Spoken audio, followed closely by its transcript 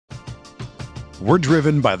We're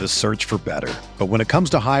driven by the search for better. But when it comes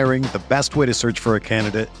to hiring, the best way to search for a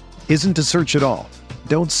candidate isn't to search at all.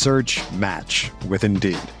 Don't search, match with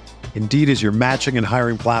Indeed. Indeed is your matching and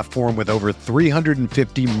hiring platform with over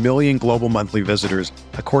 350 million global monthly visitors,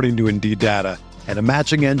 according to Indeed data, and a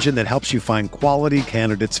matching engine that helps you find quality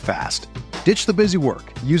candidates fast. Ditch the busy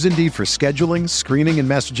work. Use Indeed for scheduling, screening, and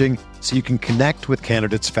messaging so you can connect with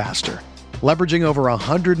candidates faster. Leveraging over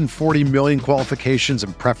 140 million qualifications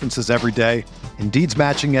and preferences every day, Indeed's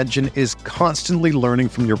matching engine is constantly learning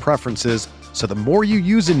from your preferences, so the more you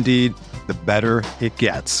use Indeed, the better it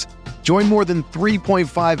gets. Join more than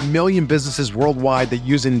 3.5 million businesses worldwide that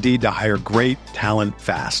use Indeed to hire great talent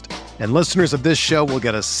fast. And listeners of this show will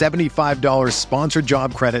get a $75 sponsored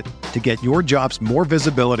job credit to get your jobs more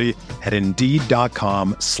visibility at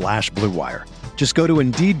Indeed.com/Blue Wire. Just go to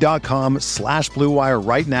Indeed.com/Blue Wire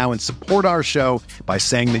right now and support our show by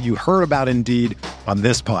saying that you heard about Indeed on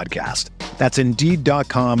this podcast. That's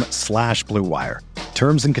Indeed.com/Blue Wire.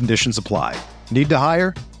 Terms and conditions apply. Need to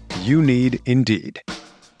hire? You need Indeed.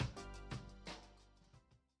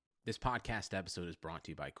 This podcast episode is brought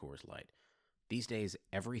to you by Coors Light. These days,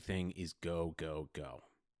 everything is go, go, go.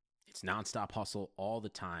 It's nonstop hustle all the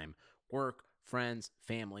time. Work, friends,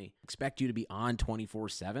 family, expect you to be on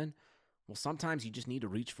 24/7. Well, sometimes you just need to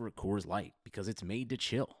reach for a Coors Light because it's made to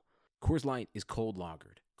chill. Coors Light is cold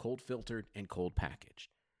lagered, cold filtered, and cold packaged.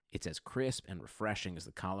 It's as crisp and refreshing as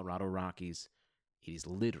the Colorado Rockies. It is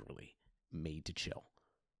literally made to chill.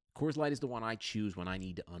 Coors Light is the one I choose when I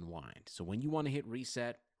need to unwind. So when you want to hit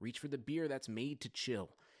reset, reach for the beer that's made to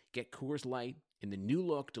chill. Get Coors Light in the new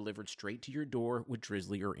look delivered straight to your door with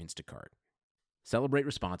Drizzly or Instacart. Celebrate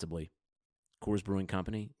responsibly. Coors Brewing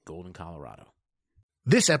Company, Golden, Colorado.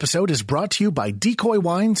 This episode is brought to you by Decoy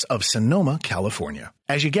Wines of Sonoma, California.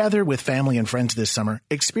 As you gather with family and friends this summer,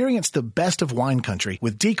 experience the best of wine country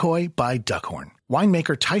with Decoy by Duckhorn.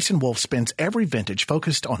 Winemaker Tyson Wolf spends every vintage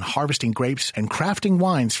focused on harvesting grapes and crafting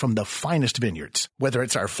wines from the finest vineyards. Whether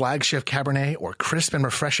it's our flagship Cabernet or crisp and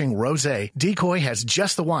refreshing Rosé, Decoy has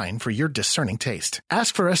just the wine for your discerning taste.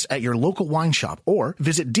 Ask for us at your local wine shop or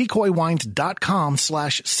visit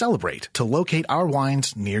decoywines.com/celebrate to locate our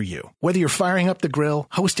wines near you. Whether you're firing up the grill,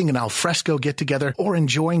 hosting an alfresco get-together, or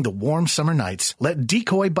enjoying the warm summer nights, let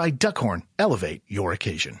Decoy by Duckhorn elevate your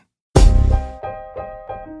occasion.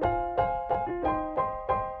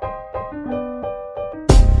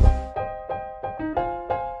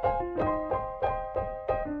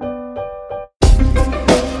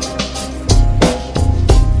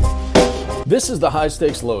 This is the High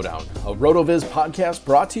Stakes Lowdown, a RotoViz podcast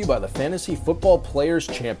brought to you by the Fantasy Football Players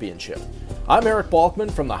Championship. I'm Eric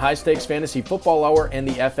Balkman from the High Stakes Fantasy Football Hour and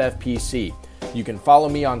the FFPC. You can follow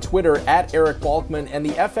me on Twitter at Eric Balkman and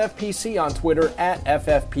the FFPC on Twitter at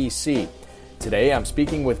FFPC. Today I'm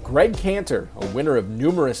speaking with Greg Cantor, a winner of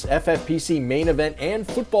numerous FFPC main event and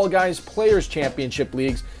Football Guys Players Championship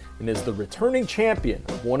leagues, and is the returning champion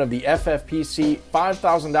of one of the FFPC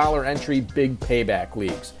 $5,000 entry Big Payback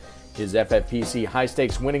leagues. His FFPC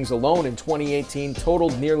high-stakes winnings alone in 2018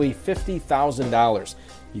 totaled nearly $50,000.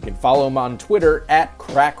 You can follow him on Twitter at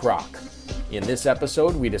CrackRock. In this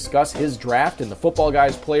episode, we discuss his draft in the Football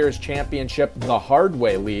Guys Players Championship The Hard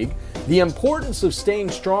Way League, the importance of staying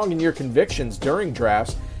strong in your convictions during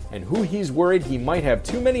drafts, and who he's worried he might have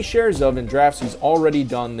too many shares of in drafts he's already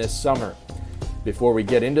done this summer. Before we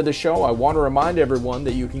get into the show, I want to remind everyone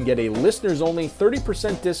that you can get a listeners-only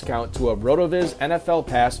 30% discount to a RotoViz NFL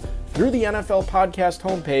Pass through the NFL Podcast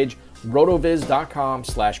homepage,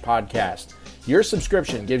 rotoviz.com/podcast. Your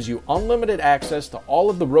subscription gives you unlimited access to all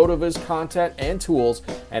of the RotoViz content and tools,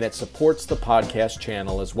 and it supports the podcast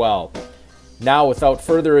channel as well. Now, without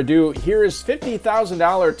further ado, here is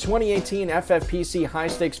 $50,000 2018 FFPC High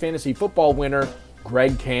Stakes Fantasy Football winner,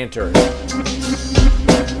 Greg Cantor.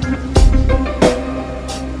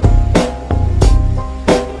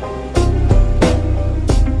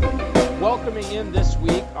 Welcoming in this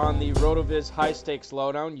week on the RotoViz High Stakes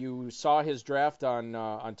Lowdown, you saw his draft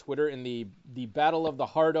on Twitter in the Battle of the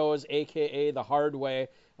Hardos, a.k.a. the Hard Way,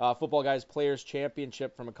 Football Guys Players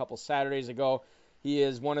Championship from a couple Saturdays ago. He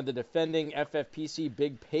is one of the defending FFPC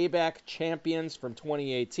Big Payback champions from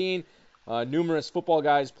 2018. Numerous Football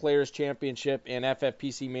Guys Players Championship and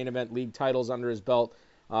FFPC Main Event League titles under his belt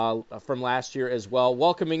from last year as well.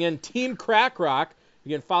 Welcoming in Team CrackRock.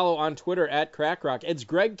 You can follow on Twitter at CrackRock. It's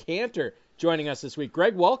Greg Cantor joining us this week.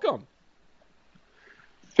 Greg, welcome.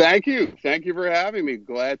 Thank you. Thank you for having me.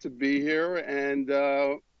 Glad to be here. And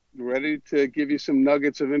ready to give you some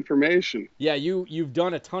nuggets of information. Yeah, you've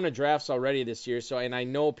done a ton of drafts already this year, so and I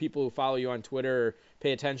know people who follow you on Twitter or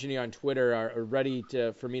pay attention to you on Twitter are ready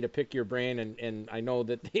for me to pick your brain, and I know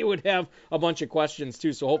that they would have a bunch of questions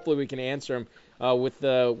too. So hopefully we can answer them with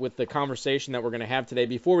the conversation that we're going to have today.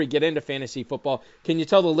 Before we get into fantasy football, can you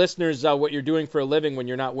tell the listeners what you're doing for a living when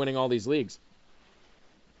you're not winning all these leagues?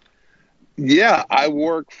 Yeah, I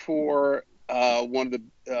work for one of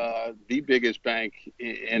the biggest bank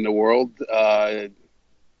in the world.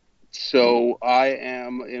 So I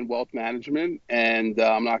am in wealth management, and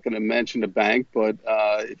I'm not going to mention the bank, but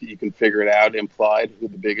if you can figure it out, implied who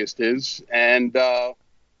the biggest is. And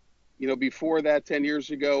before that, 10 years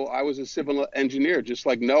ago, I was a civil engineer, just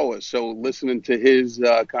like Noah. So listening to his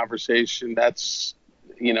conversation, that's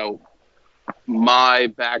my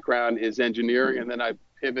background is engineering, and then I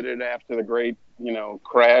pivoted after the great,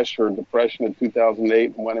 crash or depression of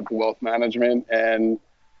 2008 and went into wealth management. And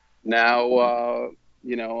now,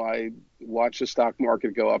 I watch the stock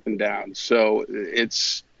market go up and down. So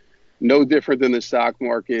it's no different than the stock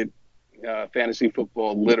market. Fantasy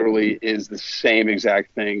football literally is the same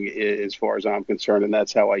exact thing as far as I'm concerned, and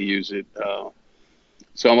that's how I use it.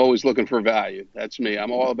 So I'm always looking for value. That's me.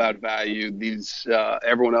 I'm all about value.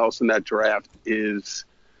 Everyone else in that draft is,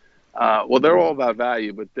 they're all about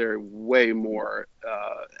value, but they're way more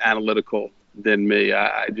analytical than me.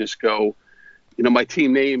 I just go, my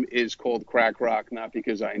team name is called Crack Rock, not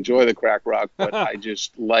because I enjoy the Crack Rock, but I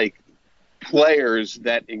just like players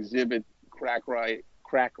that exhibit crack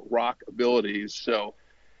rock abilities. So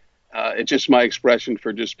it's just my expression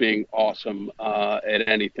for just being awesome at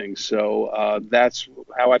anything. So that's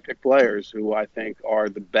how I pick players who I think are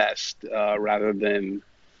the best rather than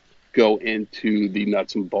go into the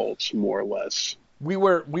nuts and bolts, more or less. We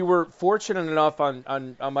were fortunate enough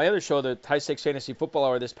on my other show, the High Stakes Fantasy Football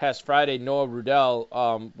Hour, this past Friday. Noah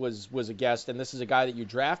Rudell was a guest, and this is a guy that you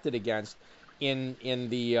drafted against in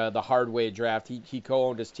the Hardway draft. He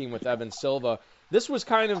co-owned his team with Evan Silva. This was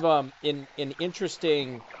kind of an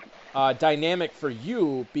interesting dynamic for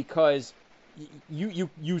you because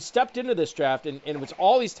you stepped into this draft and it was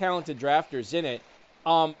all these talented drafters in it.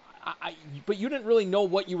 But you didn't really know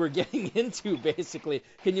what you were getting into, basically.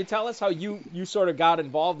 Can you tell us how you sort of got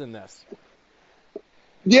involved in this?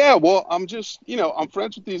 Yeah, well, I'm just, I'm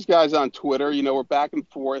friends with these guys on Twitter. We're back and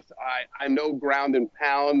forth. I know Ground and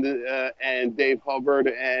Pound and Dave Hubbard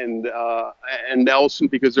and Nelson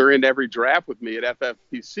because they're in every draft with me at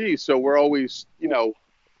FFPC. So we're always,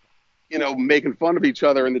 making fun of each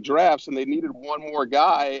other in the drafts, and they needed one more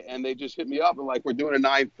guy, and they just hit me up and like, we're doing a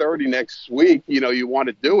 9:30 next week. You want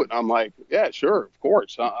to do it? And I'm like, yeah, sure, of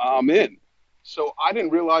course, I'm in. So I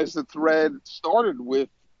didn't realize the thread started with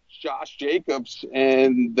Josh Jacobs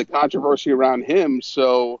and the controversy around him.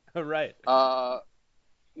 So right. So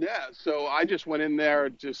I just went in there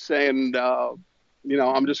just saying,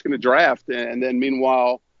 I'm just going to draft, and then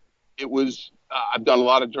meanwhile, it was. I've done a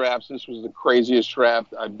lot of drafts. This was the craziest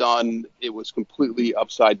draft I've done. It was completely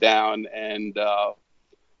upside down, and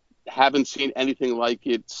haven't seen anything like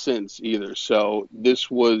it since either. So this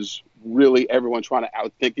was really everyone trying to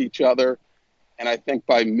outthink each other. And I think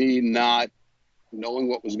by me not knowing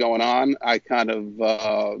what was going on, I kind of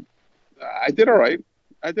I did all right.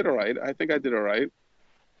 I think I did all right.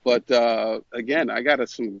 But again, I got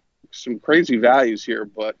some crazy values here,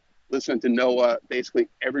 but listening to Noah, basically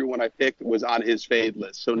everyone I picked was on his fade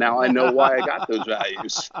list. So now I know why I got those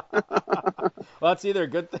values. Well, that's either a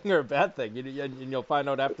good thing or a bad thing. And you'll find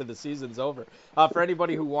out after the season's over. For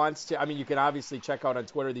anybody who wants to, you can obviously check out on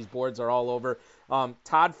Twitter. These boards are all over.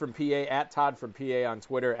 Todd from PA, at Todd from PA on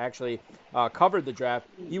Twitter, actually covered the draft.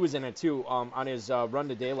 He was in it too on his Run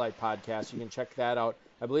to Daylight podcast. You can check that out.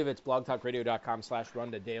 I believe it's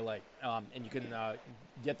blogtalkradio.com/Run to Daylight. And you can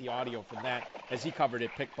get the audio from that as he covered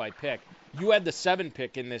it pick by pick. You had the 7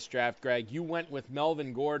 pick in this draft, Greg. You went with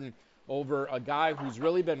Melvin Gordon over a guy who's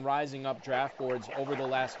really been rising up draft boards over the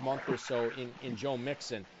last month or so in Joe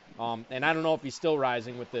Mixon. And I don't know if he's still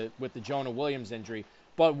rising with the Jonah Williams injury.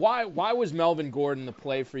 But why was Melvin Gordon the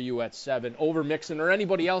play for you at 7 over Mixon or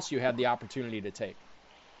anybody else you had the opportunity to take?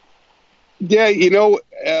 Yeah,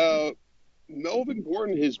 Melvin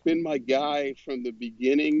Gordon has been my guy from the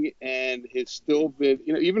beginning and has still been,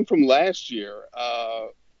 even from last year. I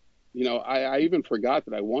even forgot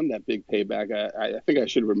that I won that big payback. I think I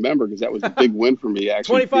should remember because that was a big win for me.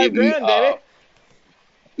 Actually, $25,000,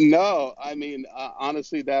 baby. No,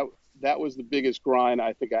 honestly, that was the biggest grind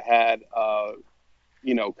I think I had.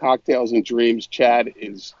 Cocktails and Dreams. Chad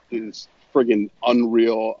is friggin'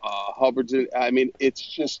 unreal. Hubbard's. It's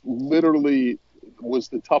just literally was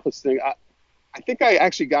the toughest thing. I think I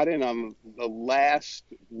actually got in on the last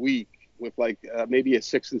week with like maybe a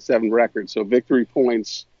 6-7 record. So victory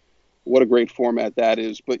points, what a great format that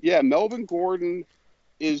is. But yeah, Melvin Gordon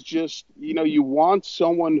is just, you want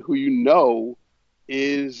someone who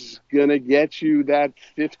is going to get you that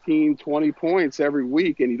 15, 20 points every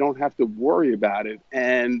week, and you don't have to worry about it.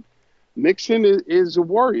 And Mixon is a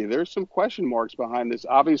worry. There's some question marks behind this.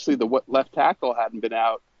 Obviously, the left tackle hadn't been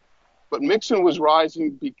out, but Mixon was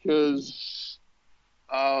rising because,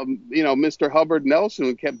 Mr. Hubbard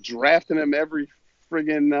Nelson kept drafting him every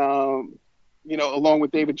friggin', along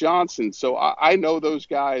with David Johnson. So I know those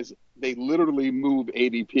guys, they literally move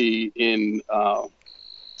ADP in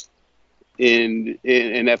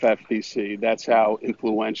FFPC. That's how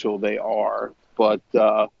influential they are. But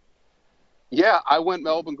yeah, I went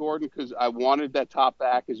Melvin Gordon because I wanted that top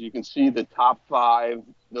back. As you can see, the top 5,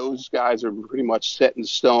 those guys are pretty much set in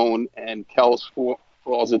stone, and Kels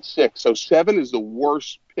falls at 6. So 7 is the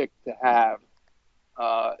worst pick to have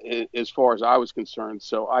as far as I was concerned.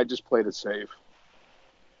 So I just played it safe.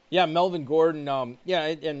 Yeah, Melvin Gordon. And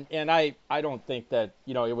I don't think that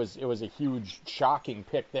it was a huge shocking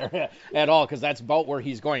pick there at all, because that's about where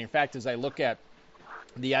he's going. In fact, as I look at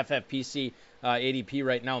the FFPC ADP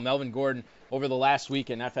right now, Melvin Gordon over the last week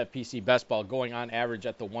in FFPC best ball going on average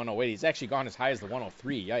at the 108. He's actually gone as high as the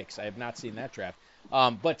 103. Yikes! I have not seen that draft.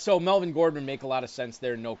 But so Melvin Gordon would make a lot of sense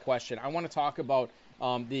there, no question. I want to talk about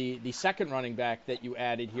the second running back that you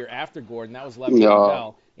added here after Gordon. That was Le'Veon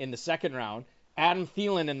Bell in the second round. Adam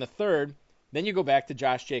Thielen in the third. Then you go back to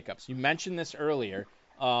Josh Jacobs. You mentioned this earlier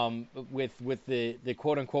with the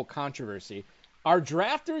quote-unquote controversy. Are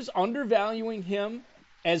drafters undervaluing him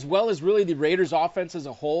as well as really the Raiders offense as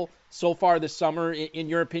a whole so far this summer, in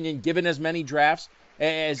your opinion, given as many drafts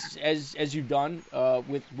as you've done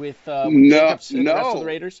with Jacobs and the rest of the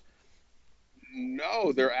Raiders?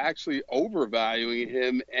 No, they're actually overvaluing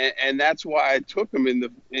him, and that's why I took him in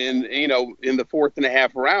the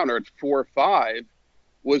 4.5 round, or at 4 or 5,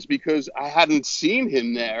 was because I hadn't seen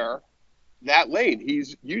him there that late.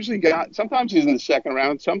 He's usually sometimes he's in the second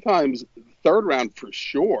round, sometimes third round for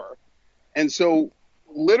sure. And so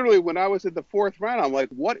literally when I was at the 4th round, I'm like,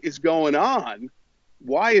 what is going on?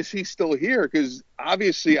 Why is he still here? Because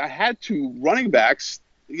obviously I had 2 running backs.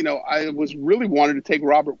 I was really wanted to take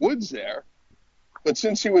Robert Woods there. But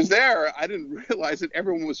since he was there, I didn't realize that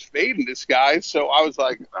everyone was fading this guy. So I was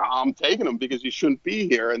like, I'm taking him because he shouldn't be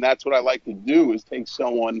here. And that's what I like to do, is take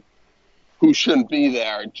someone who shouldn't be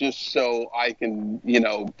there, just so I can,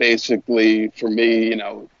 basically, for me,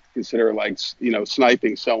 consider like,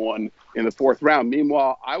 sniping someone in the 4th round.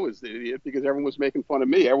 Meanwhile, I was the idiot because everyone was making fun of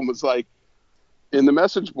me. Everyone was like, in the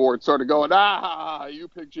message board, started going, you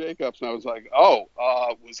picked Jacobs. And I was like,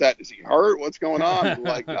 is he hurt? What's going on?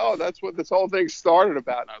 Like, no, that's what this whole thing started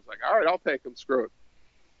about. And I was like, all right, I'll take him. Screw it.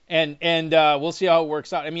 And we'll see how it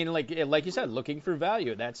works out. I mean, like you said, looking for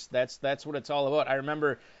value. That's what it's all about. I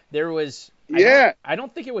remember there was, I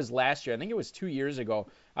don't think it was last year. I think it was 2 years ago.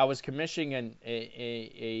 I was commissioning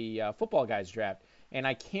a football guys draft, and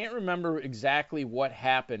I can't remember exactly what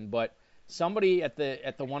happened, but somebody at the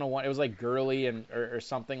 101, it was like Gurley or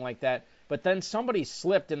something like that. But then somebody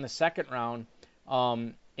slipped in the second round,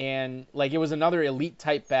 and like it was another elite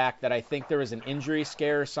type back that I think there was an injury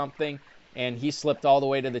scare or something, and he slipped all the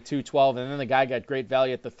way to the 212, and then the guy got great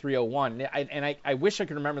value at the 301. I wish I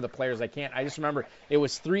could remember the players. I can't. I just remember it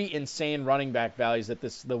was 3 insane running back values that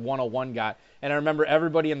the 101 got, and I remember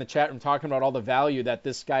everybody in the chat room talking about all the value that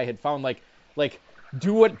this guy had found, like.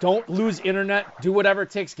 Don't lose internet. Do whatever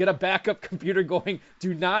it takes. Get a backup computer going.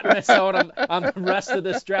 Do not miss out on the rest of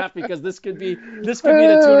this draft, because this could be the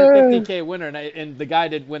 $250K winner. And the guy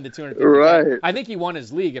did win the $250K. Right. I think he won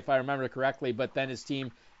his league, if I remember correctly, but then his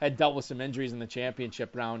team had dealt with some injuries in the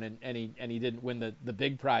championship round, and he didn't win the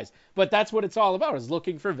big prize. But that's what it's all about, is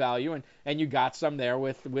looking for value, and you got some there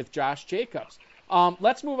with Josh Jacobs.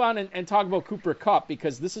 Let's move on and talk about Cooper Kupp,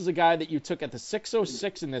 because this is a guy that you took at the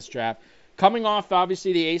 606 in this draft. Coming off,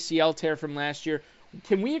 obviously, the ACL tear from last year,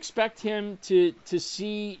 can we expect him to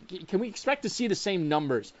see the same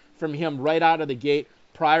numbers from him right out of the gate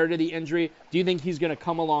prior to the injury? Do you think he's going to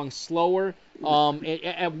come along slower?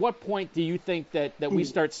 At what point do you think that we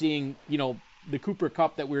start seeing, the Cooper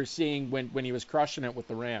Kupp that we were seeing when he was crushing it with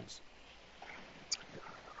the Rams?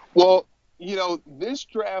 Well, this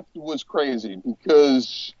draft was crazy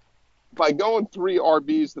because by going 3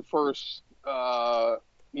 RBs the first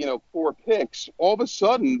 4 picks, all of a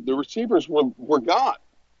sudden the receivers were gone.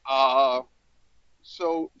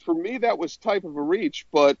 So for me, that was type of a reach.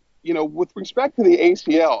 But, with respect to the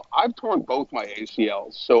ACL, I've torn both my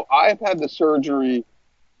ACLs. So I've had the surgery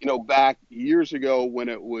back years ago when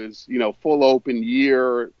it was, full open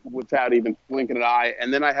year without even blinking an eye.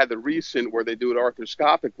 And then I had the recent where they do it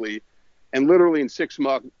arthroscopically, and literally in 6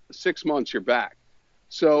 months you're back.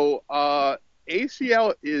 So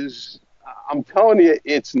ACL is, I'm telling you,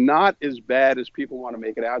 it's not as bad as people want to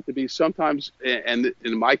make it out to be. Sometimes, and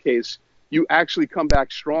in my case, you actually come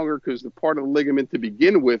back stronger because the part of the ligament to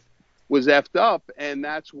begin with was effed up, and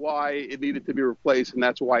that's why it needed to be replaced, and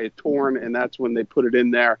that's why it torn, and that's when they put it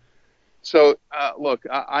in there. So, look,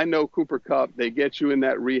 I know Cooper Kupp. They get you in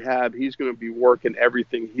that rehab. He's going to be working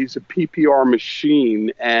everything. He's a PPR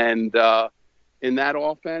machine, and in that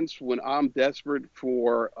offense, when I'm desperate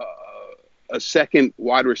for a second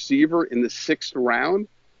wide receiver in the 6th round,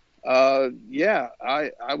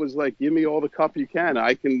 I was like, give me all the Kupp you can.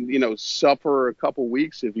 I can, suffer a couple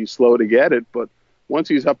weeks if he's slow to get it, but once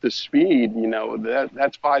he's up to speed,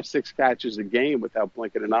 that's 5-6 catches a game without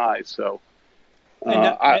blinking an eye. So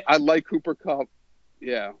I like Cooper Kupp.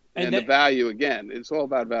 Yeah. And the value, again, it's all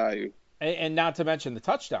about value. And not to mention the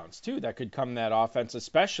touchdowns, too, that could come in that offense,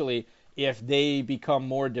 especially if they become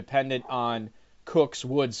more dependent on Cooks,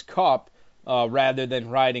 Woods, Kupp, rather than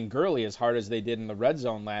riding Gurley as hard as they did in the red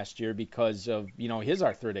zone last year because of, his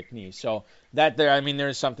arthritic knee. So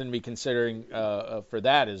there's something to be considering for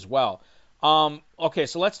that as well. Okay,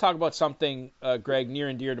 so let's talk about something, Greg, near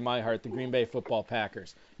and dear to my heart, the Green Bay Football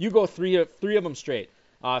Packers. You go three of them straight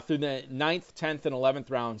through the 9th, 10th, and 11th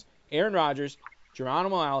rounds. Aaron Rodgers,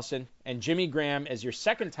 Geronimo Allison, and Jimmy Graham as your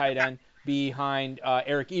second tight end behind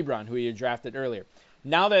Eric Ebron, who you drafted earlier.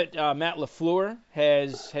 Now that Matt LaFleur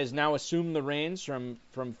has now assumed the reins from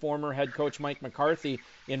former head coach Mike McCarthy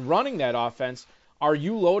in running that offense, are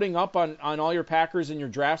you loading up on all your Packers in your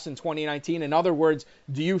drafts in 2019? In other words,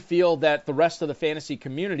 do you feel that the rest of the fantasy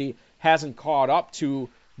community hasn't caught up to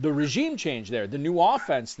the regime change there, the new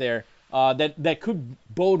offense there, that could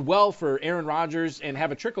bode well for Aaron Rodgers and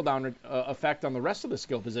have a trickle-down effect on the rest of the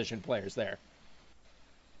skill position players there?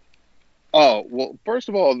 Oh, well, first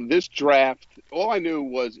of all, this draft, all I knew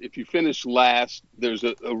was if you finish last, there's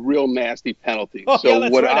a real nasty penalty. Oh, so yeah,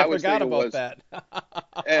 that's what right. I was forgot about that.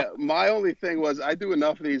 My only thing was I do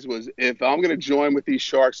enough of these was if I'm going to join with these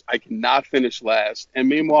Sharks, I cannot finish last. And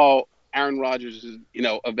meanwhile, Aaron Rodgers is,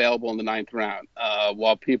 available in the 9th round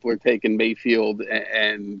while people are taking Mayfield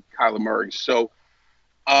and Kyler Murray. So,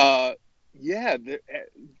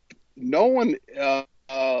 no one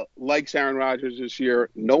likes Aaron Rodgers this year.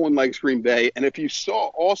 No one likes Green Bay. And if you saw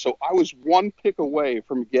also, I was one pick away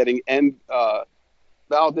from getting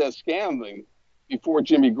Valdez-Scantling before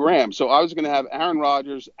Jimmy Graham. So I was going to have Aaron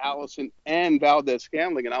Rodgers, Allison, and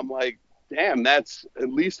Valdez-Scantling. And I'm like, damn, that's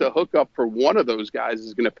at least a hookup for one of those guys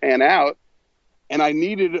is going to pan out. And I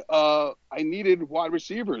needed wide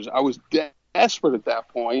receivers. I was desperate at that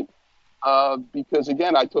point because,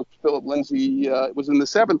 again, I took Philip Lindsay. It was in the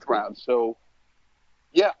 7th round. So,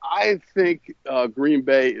 yeah, I think Green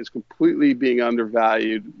Bay is completely being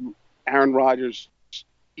undervalued. Aaron Rodgers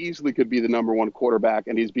easily could be the number 1 quarterback,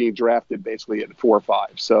 and he's being drafted basically at 4 or 5.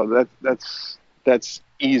 So that's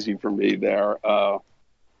easy for me there.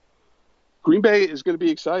 Green Bay is going to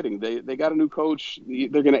be exciting. They got a new coach.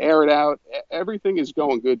 They're going to air it out. Everything is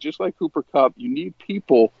going good. Just like Cooper Kupp, you need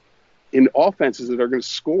people in offenses that are going to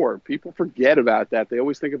score. People forget about that. They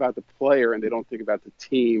always think about the player, and they don't think about the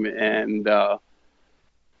team. And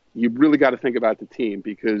you really got to think about the team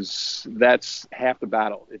because that's half the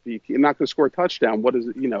battle. If you're not going to score a touchdown, what is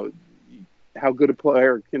it? How good a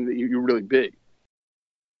player can you really be?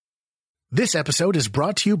 This episode is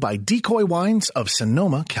brought to you by Decoy Wines of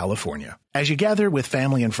Sonoma, California. As you gather with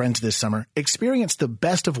family and friends this summer, experience the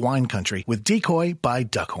best of wine country with Decoy by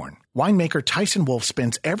Duckhorn. Winemaker Tyson Wolf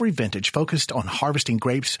spends every vintage focused on harvesting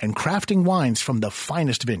grapes and crafting wines from the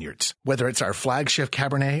finest vineyards. Whether it's our flagship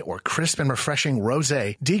Cabernet or crisp and refreshing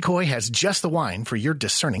Rosé, Decoy has just the wine for your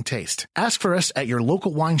discerning taste. Ask for us at your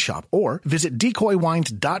local wine shop or visit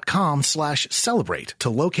decoywines.com/celebrate to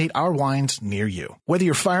locate our wines near you. Whether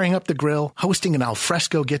you're firing up the grill, hosting an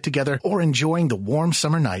alfresco get-together, or enjoying the warm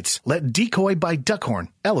summer nights, let Decoy by Duckhorn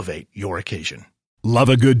elevate your occasion. Love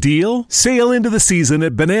a good deal? Sail into the season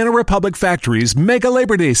at Banana Republic Factory's Mega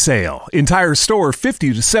Labor Day Sale. Entire store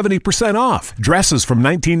 50 to 70% off. Dresses from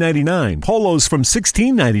 $19.99. Polos from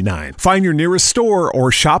 $16.99. Find your nearest store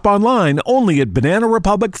or shop online only at Banana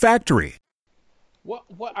Republic Factory. What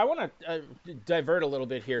I want to divert a little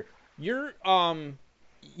bit here. You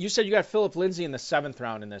said you got Philip Lindsay in the 7th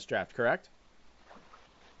round in this draft, correct?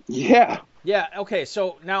 Yeah. Yeah. Okay.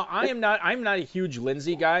 So now I'm not a huge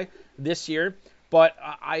Lindsay guy this year, but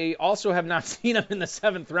I also have not seen him in the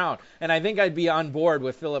 7th round, and I think I'd be on board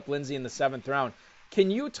with Philip Lindsay in the 7th round.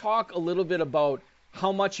 Can you talk a little bit about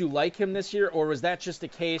how much you like him this year, or was that just a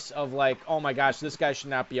case of like, oh my gosh, this guy should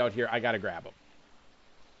not be out here, I got to grab him?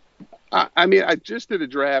 I mean, I just did a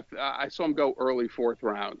draft. I saw him go early 4th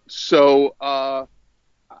round. So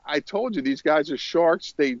I told you these guys are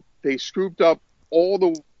sharks. They scooped up all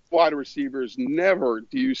the wide receivers. Never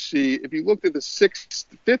do you see, if you looked at the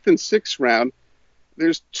 5th and 6th round,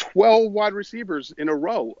 there's 12 wide receivers in a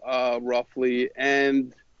row, roughly.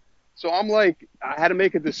 And so I'm like, I had to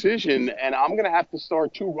make a decision, and I'm going to have to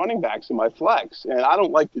start 2 running backs in my flex. And I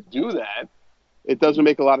don't like to do that. It doesn't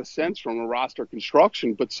make a lot of sense from a roster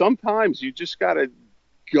construction, but sometimes you just got to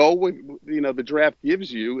go with, the draft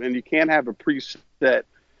gives you, and you can't have a preset.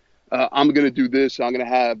 I'm going to do this. I'm going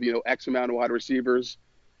to have, X amount of wide receivers.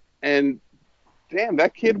 And damn,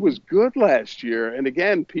 that kid was good last year. And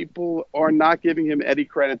again, people are not giving him any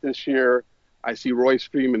credit this year. I see Royce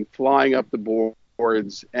Freeman flying up the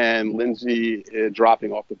boards and Lindsey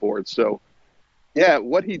dropping off the board. So, yeah,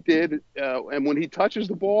 what he did, and when he touches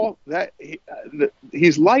the ball,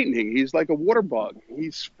 he's lightning. He's like a water bug.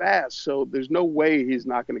 He's fast, so there's no way he's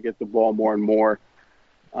not going to get the ball more and more.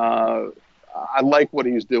 I like what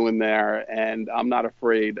he's doing there, and I'm not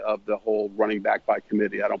afraid of the whole running back by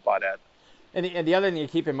committee. I don't buy that. And the other thing you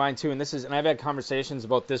keep in mind too, and I've had conversations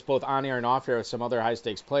about this both on air and off air with some other high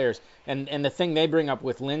stakes players, and the thing they bring up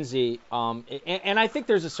with Lindsey, and I think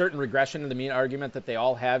there's a certain regression in the mean argument that they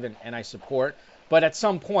all have, and I support. But at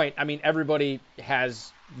some point, I mean, everybody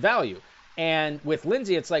has value. And with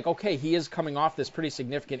Lindsey, it's like, okay, he is coming off this pretty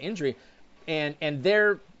significant injury. And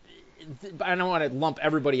I don't want to lump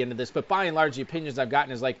everybody into this, but by and large, the opinions I've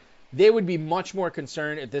gotten is like, they would be much more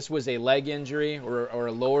concerned if this was a leg injury or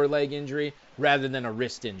a lower leg injury rather than a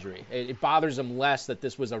wrist injury. It bothers them less that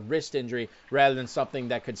this was a wrist injury rather than something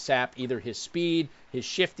that could sap either his speed, his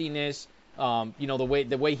shiftiness,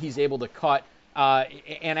 the way he's able to cut.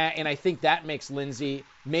 And I think that makes Lindsey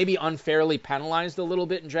maybe unfairly penalized a little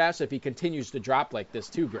bit in drafts if he continues to drop like this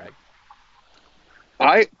too, Greg.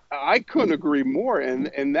 I couldn't agree more,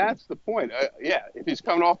 and that's the point. If he's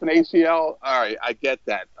coming off an ACL, all right, I get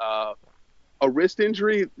that. A wrist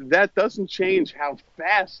injury, that doesn't change how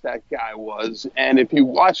fast that guy was. And if you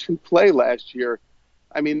watched him play last year,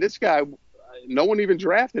 I mean, this guy, no one even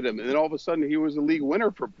drafted him, and then all of a sudden he was a league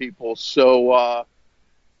winner for people. So,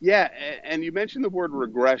 and you mentioned the word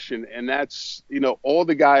regression, and that's, all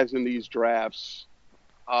the guys in these drafts,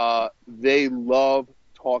 they love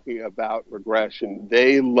talking about regression.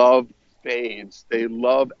 They love fades. They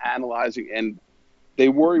love analyzing, and they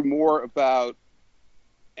worry more about,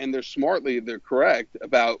 and they're correct,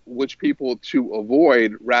 about which people to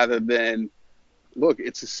avoid rather than, look,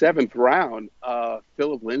 it's the 7th round.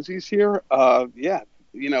 Phillip Lindsay's here. I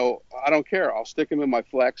don't care. I'll stick him in my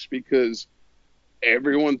flex because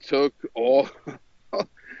everyone took all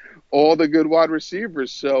the good wide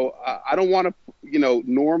receivers. So I don't want to,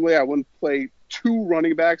 normally I wouldn't play 2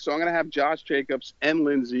 running backs. So I'm going to have Josh Jacobs and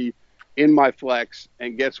Lindsey in my flex.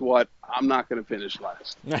 And guess what? I'm not going to finish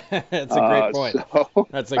last. That's a great point.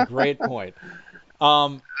 That's a great point.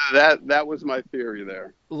 That was my theory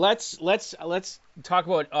there. Let's talk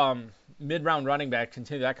about mid-round running back.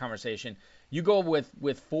 Continue that conversation. You go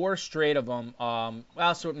with 4 straight of them.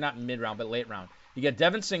 So not mid-round, but late round. You get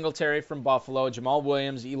Devin Singletary from Buffalo, Jamal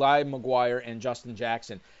Williams, Eli McGuire, and Justin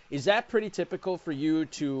Jackson. Is that pretty typical for you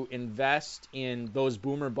to invest in those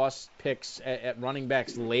boomer bust picks at running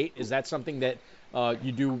backs late? Is that something that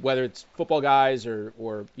you do, whether it's football guys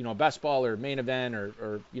or best ball or main event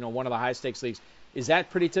or one of the high stakes leagues? Is that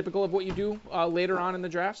pretty typical of what you do later on in the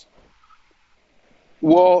drafts?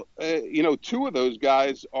 Well, 2 of those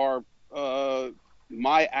guys are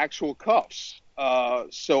my actual cuffs.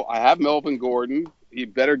 So I have Melvin Gordon. You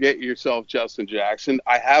better get yourself Justin Jackson.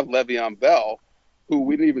 I have Le'Veon Bell, who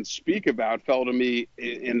we didn't even speak about, fell to me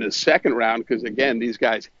in the 2nd round because, again, these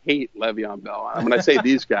guys hate Le'Veon Bell. And when I say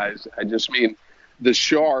these guys, I just mean the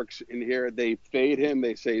Sharks in here. They fade him.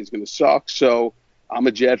 They say he's going to suck. So I'm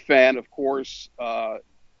a Jet fan, of course. To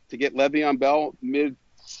get Le'Veon Bell,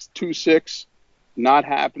 mid-2-6, not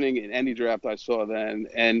happening in any draft I saw then.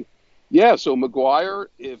 And so McGuire,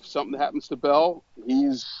 if something happens to Bell,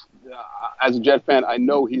 he's, as a Jet fan, I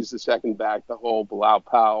know he's the second back, the whole Bilal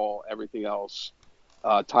Powell, everything else,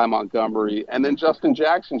 Ty Montgomery. And then Justin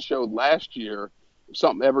Jackson showed last year, if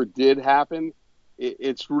something ever did happen,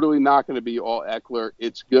 it's really not going to be all Eckler.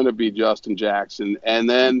 It's going to be Justin Jackson. And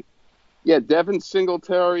then, Devin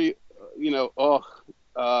Singletary, who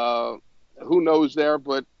knows there.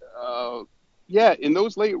 But, in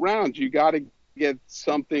those late rounds, you got to get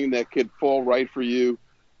something that could fall right for you.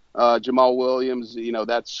 Jamal Williams,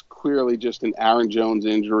 that's clearly just an Aaron Jones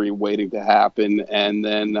injury waiting to happen. And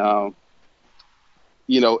then,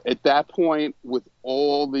 at that point with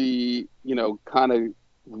all the, kind of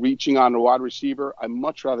reaching on the wide receiver, I'd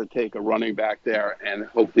much rather take a running back there and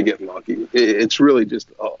hope to get lucky. It's really just,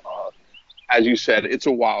 as you said, it's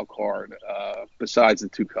a wild card besides the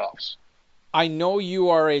two cuffs. I know you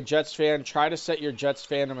are a Jets fan. Try to set your Jets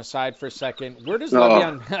fandom aside for a second. Where does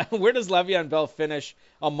Le'Veon Bell finish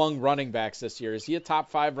among running backs this year? Is he a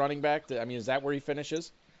top 5 running back? I mean, is that where he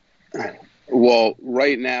finishes? Well,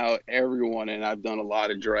 right now, everyone, and I've done a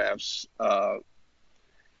lot of drafts.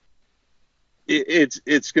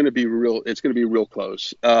 It's going to be real. It's going to be real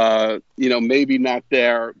close. Maybe not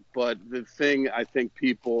there, but the thing I think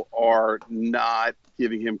people are not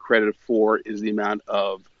giving him credit for is the amount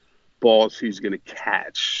of balls he's going to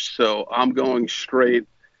catch. So I'm going straight.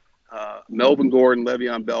 Melvin Gordon,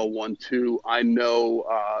 Le'Veon Bell, 1-2. I know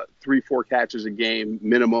 3-4 catches a game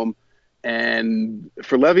minimum. And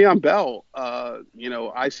for Le'Veon Bell,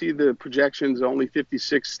 I see the projections only 50,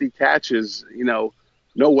 60 catches.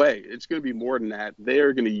 No way. It's going to be more than that. They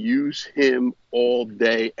are going to use him all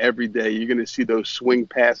day, every day. You're going to see those swing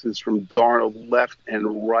passes from Darnold left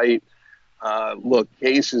and right. Look,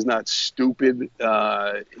 Case is not stupid.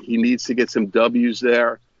 He needs to get some W's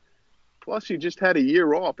there. Plus, he just had a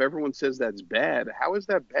year off. Everyone says that's bad. How is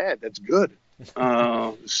that bad? That's good.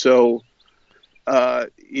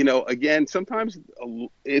 Again, sometimes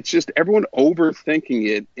it's just everyone overthinking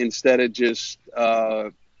it instead of just,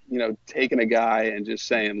 taking a guy and just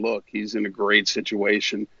saying, look, he's in a great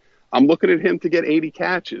situation. I'm looking at him to get 80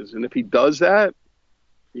 catches. And if he does that,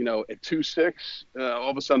 at 2-6, all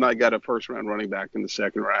of a sudden I got a first-round running back in the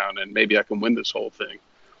second round, and maybe I can win this whole thing.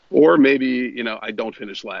 Or maybe, I don't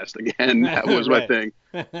finish last. Again, that was my thing.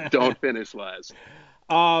 Don't finish last.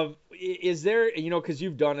 Is there, because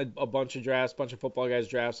you've done a bunch of drafts, bunch of football guys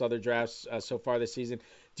drafts, other drafts so far this season,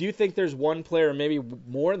 do you think there's one player, maybe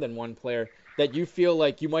more than one player, that you feel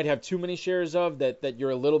like you might have too many shares of, that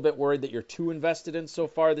you're a little bit worried that you're too invested in so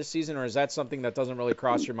far this season, or is that something that doesn't really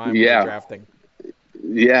cross your mind when you're drafting?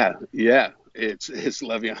 Yeah. It's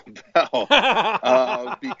Le'Veon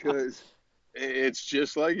Bell because it's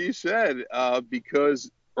just like you said,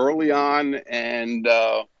 because early on and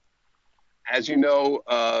as you know,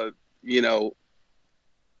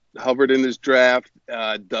 Hubbard in his draft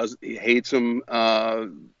he hates him.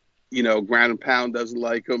 Ground and pound doesn't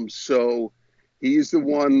like him. So he's the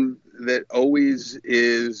one that always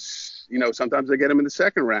is. Sometimes I get him in the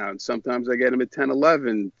second round. Sometimes I get him at 10,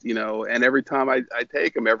 11. And every time I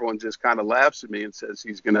take him, everyone just kind of laughs at me and says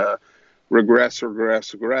he's going to regress.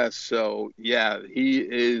 So yeah, he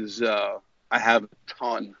is. I have a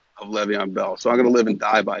ton of Le'Veon Bell, so I'm going to live and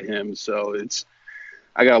die by him. So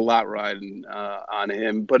I got a lot riding on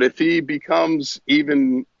him. But if he becomes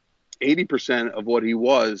even 80% of what he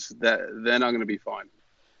was, then I'm going to be fine.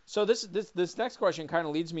 So this next question kind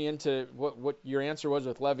of leads me into what your answer was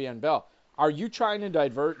with Le'Veon Bell. Are you trying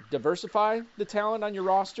to diversify the talent on your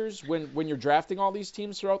rosters when you're drafting all these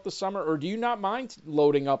teams throughout the summer, or do you not mind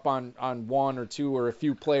loading up on one or two or a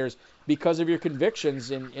few players because of your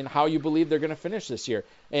convictions in how you believe they're going to finish this year?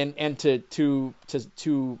 And to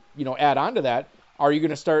add on to that, are you going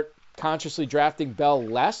to start consciously drafting Bell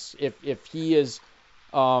less if he is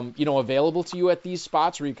available to you at these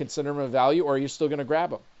spots where you consider him a value, or are you still going to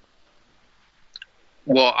grab him?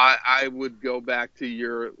 Well, I would go back to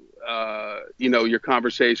your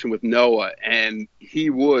conversation with Noah, and he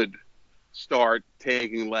would start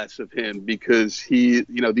taking less of him because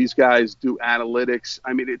these guys do analytics.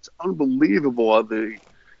 I mean, it's unbelievable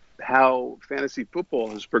how fantasy football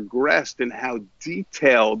has progressed and how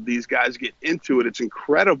detailed these guys get into it. It's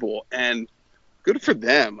incredible and good for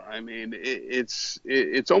them. I mean, it's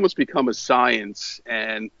almost become a science.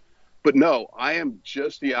 But no, I am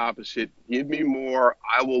just the opposite. Give me more.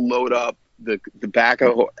 I will load up the back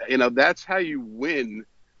of, that's how you win,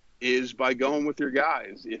 is by going with your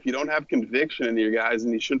guys. If you don't have conviction in your guys,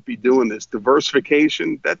 then you shouldn't be doing this.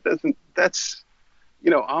 Diversification, I'm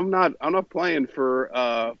not playing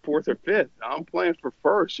for fourth or fifth. I'm playing for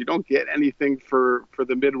first. You don't get anything for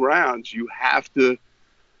the mid rounds. You have to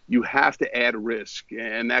add risk.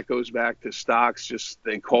 And that goes back to stocks.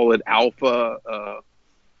 They call it alpha,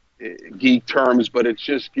 geek terms, but it's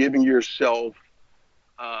just giving yourself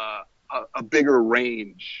a bigger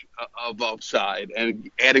range of upside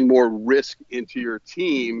and adding more risk into your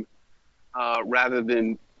team rather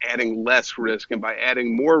than adding less risk. And by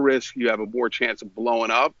adding more risk, you have a more chance of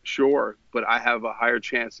blowing up, sure, but I have a higher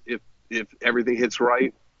chance if everything hits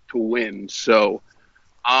right to win. So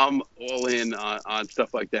I'm all in on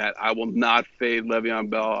stuff like that. I will not fade Le'Veon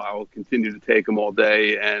Bell. I will continue to take him all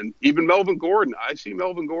day. And even Melvin Gordon. I see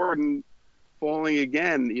Melvin Gordon falling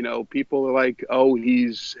again. People are like, oh,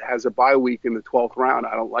 has a bye week in the 12th round.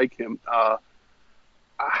 I don't like him.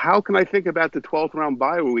 How can I think about the 12th round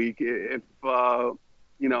bye week if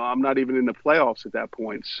I'm not even in the playoffs at that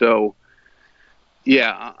point? So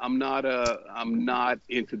yeah, I'm not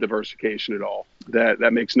into diversification at all.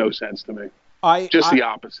 That makes no sense to me. The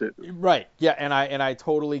opposite. Right. Yeah, and I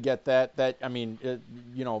totally get that.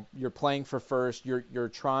 You're playing for first. You're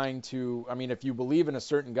trying to. I mean, if you believe in a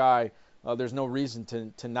certain guy, there's no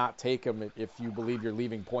reason to not take him if you believe you're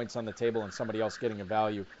leaving points on the table and somebody else getting a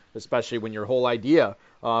value, especially when your whole idea,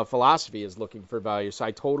 philosophy is looking for value. So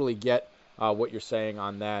I totally get what you're saying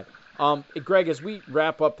on that. Greg, as we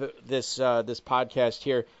wrap up this podcast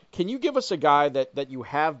here, can you give us a guy that you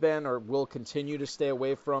have been or will continue to stay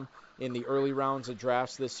away from in the early rounds of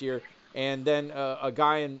drafts this year, and then a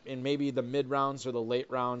guy in maybe the mid rounds or the late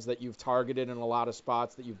rounds that you've targeted in a lot of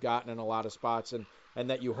spots, that you've gotten in a lot of spots, and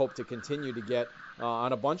that you hope to continue to get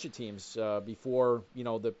on a bunch of teams before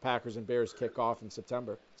the Packers and Bears kick off in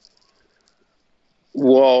September?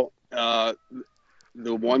 Well,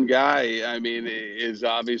 the one guy, I mean, is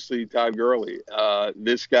obviously Todd Gurley.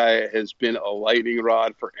 This guy has been a lightning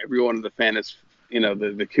rod for everyone in the fantasy,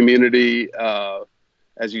 the community.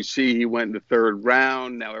 As you see, he went in the third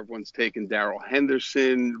round. Now everyone's taking Darrell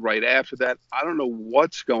Henderson right after that. I don't know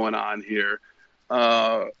what's going on here.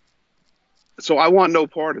 So I want no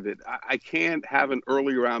part of it. I can't have an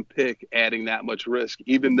early round pick adding that much risk,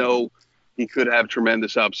 even though he could have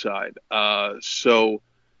tremendous upside. So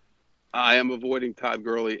I am avoiding Todd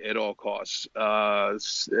Gurley at all costs.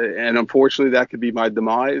 And unfortunately, that could be my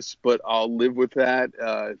demise, but I'll live with that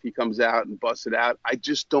if he comes out and busts it out. I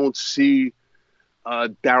just don't see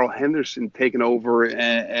Darrell Henderson taking over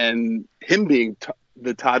and him being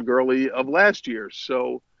the Todd Gurley of last year.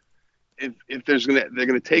 So if they're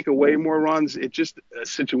going to take away more runs, it's just a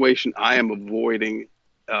situation I am avoiding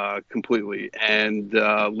completely, and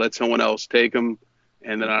let someone else take them,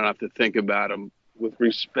 and then I don't have to think about them. With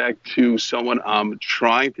respect to someone I'm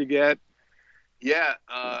trying to get,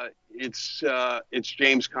 it's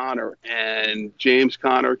James Conner, and James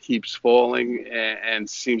Conner keeps falling and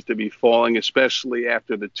seems to be falling, especially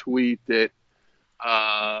after the tweet that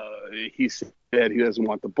he said he doesn't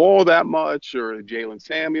want the ball that much, or Jalen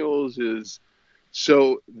Samuels is.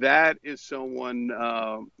 So that is someone,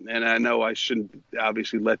 and I know I shouldn't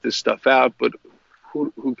obviously let this stuff out, but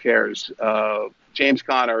who cares? James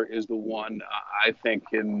Conner is the one I think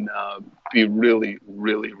can be really,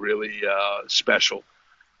 really, really special,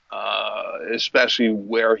 especially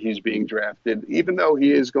where he's being drafted, even though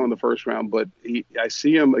he is going the first round. But I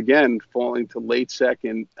see him, again, falling to late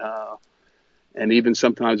second, and even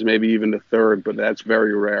sometimes maybe even the third, but that's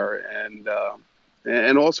very rare.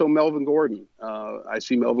 And also Melvin Gordon. I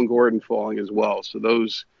see Melvin Gordon falling as well. So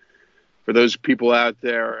for those people out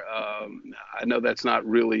there, I know that's not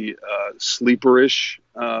really sleeperish,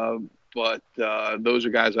 but those are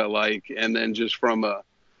guys I like. And then just from a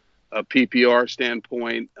PPR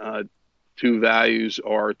standpoint, two values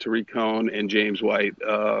are Tariq Cohen and James White.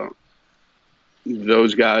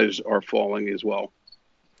 Those guys are falling as well.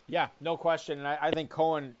 Yeah, no question. And I think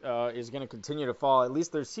Cohen is going to continue to fall. At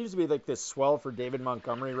least there seems to be like this swell for David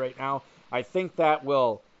Montgomery right now. I think that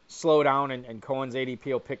will slow down, and Cohen's ADP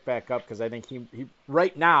will pick back up, because I think he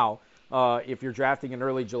right now, if you're drafting in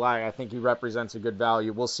early July, I think he represents a good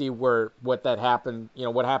value. We'll see what happens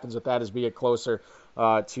with that as we get closer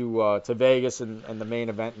to Vegas and the main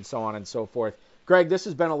event and so on and so forth. Greg, this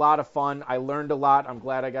has been a lot of fun. I learned a lot. I'm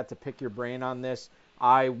glad I got to pick your brain on this.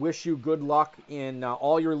 I wish you good luck in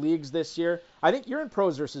all your leagues this year. I think you're in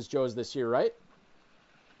Pros versus Joes this year, right?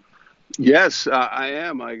 Yes, I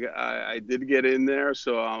am. I did get in there,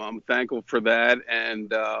 so I'm thankful for that.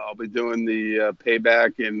 And I'll be doing the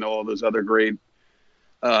payback and all those other great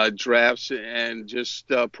drafts. And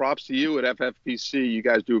just props to you at FFPC. You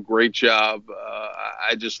guys do a great job.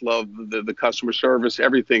 I just love the customer service,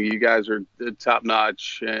 everything. You guys are top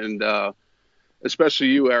notch. And especially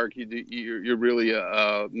you, Eric, you're really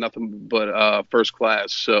nothing but first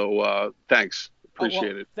class. So thanks.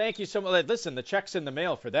 Appreciate it. Thank you so much. Listen, the check's in the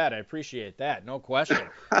mail for that. I appreciate that. No question.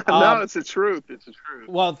 No, it's the truth. It's the truth.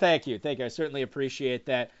 Well, thank you. I certainly appreciate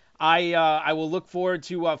that. I will look forward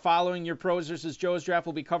to following your Pros versus Joes draft.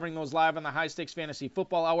 We'll be covering those live on the High Stakes Fantasy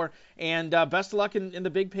Football Hour. And best of luck in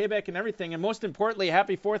the big payback and everything. And most importantly,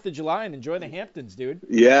 happy 4th of July, and enjoy the Hamptons, dude.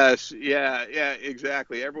 Yes. Yeah,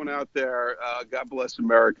 exactly. Everyone out there, God bless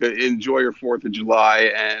America. Enjoy your 4th of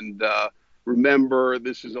July. And remember,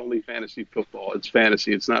 this is only fantasy football. It's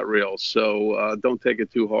fantasy. It's not real. So don't take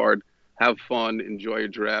it too hard. Have fun. Enjoy your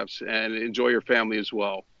drafts. And enjoy your family as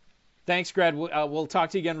well. Thanks, Greg. We'll talk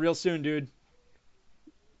to you again real soon, dude.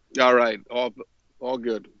 All right. All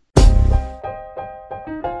good.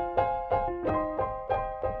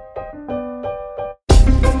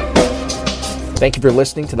 Thank you for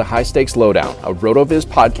listening to the High Stakes Lowdown, a RotoViz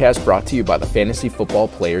podcast brought to you by the Fantasy Football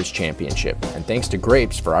Players Championship. And thanks to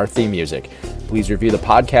Grapes for our theme music. Please review the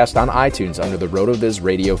podcast on iTunes under the RotoViz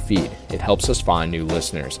radio feed. It helps us find new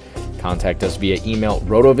listeners. Contact us via email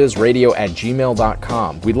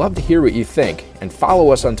rotovizradio@gmail.com. We'd love to hear what you think, and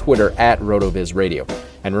follow us on Twitter @RotoVizRadio.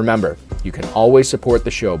 And remember, you can always support the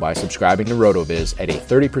show by subscribing to RotoViz at a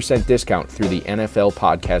 30% discount through the NFL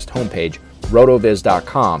podcast homepage,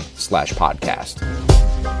 rotoviz.com/podcast.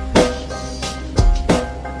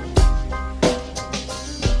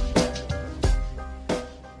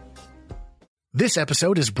 This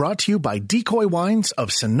episode is brought to you by Decoy Wines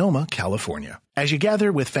of Sonoma, California. As you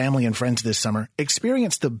gather with family and friends this summer,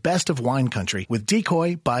 experience the best of wine country with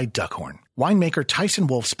Decoy by Duckhorn. Winemaker Tyson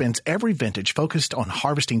Wolf spends every vintage focused on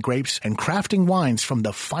harvesting grapes and crafting wines from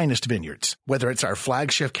the finest vineyards. Whether it's our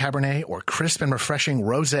flagship Cabernet or crisp and refreshing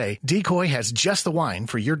Rosé, Decoy has just the wine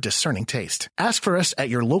for your discerning taste. Ask for us at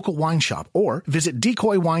your local wine shop or visit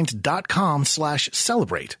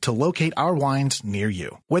decoywines.com/celebrate to locate our wines near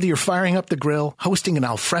you. Whether you're firing up the grill, hosting an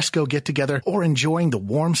alfresco get-together, or enjoying the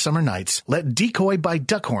warm summer nights, let Decoy by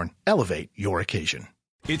Duckhorn elevate your occasion.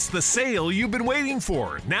 It's the sale you've been waiting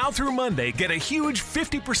for. Now through Monday, get a huge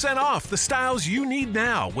 50% off the styles you need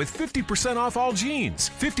now with 50% off all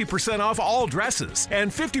jeans, 50% off all dresses,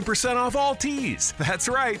 and 50% off all tees. That's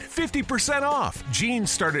right, 50% off.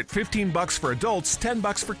 Jeans start at $15 for adults,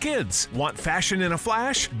 $10 for kids. Want fashion in a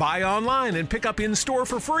flash? Buy online and pick up in-store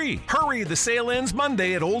for free. Hurry, the sale ends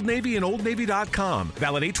Monday at Old Navy and OldNavy.com.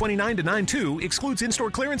 Valid 8/29 to 9/2, excludes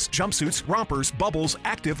in-store clearance, jumpsuits, rompers, bubbles,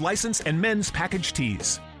 active, license, and men's package tees.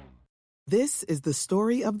 This is the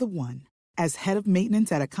story of the one. As head of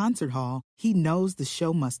maintenance at a concert hall, he knows the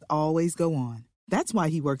show must always go on. That's why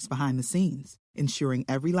he works behind the scenes, ensuring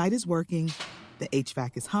every light is working, the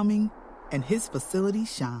HVAC is humming, and his facility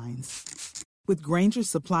shines. With Grainger's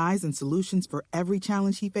supplies and solutions for every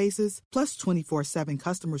challenge he faces, plus 24/7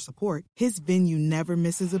 customer support, his venue never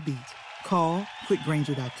misses a beat. Call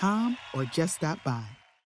quickgrainger.com or just stop by.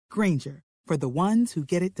 Grainger, for the ones who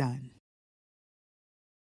get it done.